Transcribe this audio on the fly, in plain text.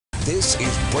This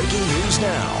is Breaking News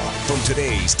Now from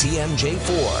today's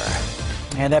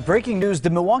TMJ4. And that breaking news, the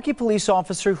Milwaukee police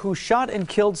officer who shot and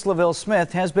killed Sylville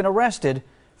Smith has been arrested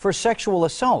for sexual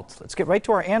assault. Let's get right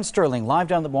to our Ann Sterling, live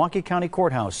down at the Milwaukee County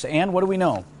Courthouse. Ann, what do we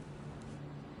know?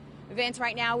 Vance,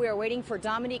 right now we are waiting for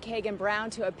Dominique Heaggan-Brown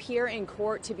to appear in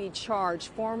court to be charged,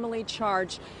 formally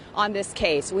charged on this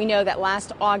case. We know that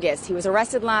last August, he was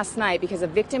arrested last night because a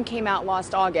victim came out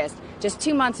last August, just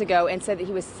 2 months ago, and said that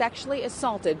he was sexually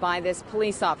assaulted by this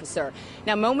police officer.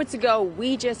 Now, moments ago,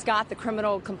 we just got the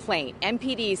criminal complaint.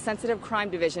 MPD's Sensitive Crime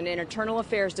Division and Internal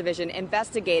Affairs Division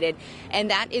investigated,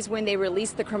 and that is when they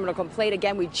released the criminal complaint.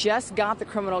 Again, we just got the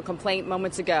criminal complaint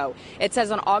moments ago. It says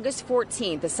on August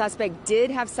 14th, the suspect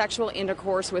did have sexual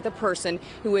intercourse with a person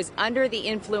who was under the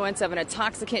influence of an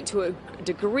intoxicant to a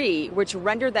degree which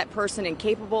rendered that person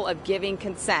incapable of giving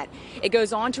consent. It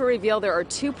goes on to reveal there are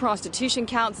 2 prostitution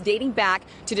counts dating back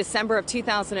to December of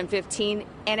 2015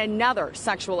 and another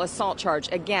sexual assault charge.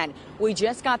 Again, we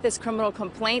just got this criminal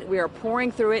complaint. We are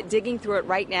pouring through it, digging through it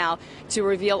right now to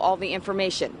reveal all the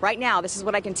information. Right now, this is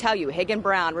what I can tell you.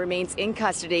 Heaggan-Brown remains in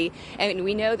custody, and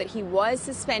we know that he was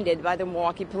suspended by the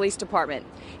Milwaukee Police Department.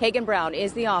 Heaggan-Brown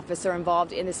is the officer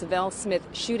involved in the Sylville Smith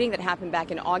shooting that happened back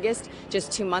in August,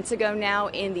 just 2 months ago now,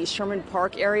 in the Sherman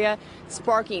Park area,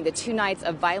 sparking the 2 nights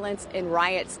of violence and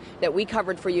riots that we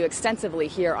covered for you extensively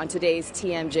here on today's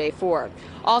TMJ4.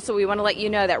 Also, we want to let you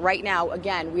know that right now,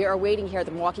 again, we are waiting here at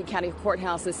the Milwaukee County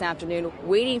Courthouse this afternoon,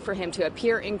 waiting for him to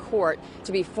appear in court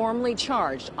to be formally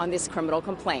charged on this criminal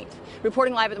complaint.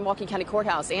 Reporting live at the Milwaukee County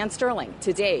Courthouse, Ann Sterling,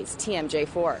 today's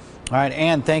TMJ4. All right,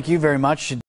 Ann, thank you very much.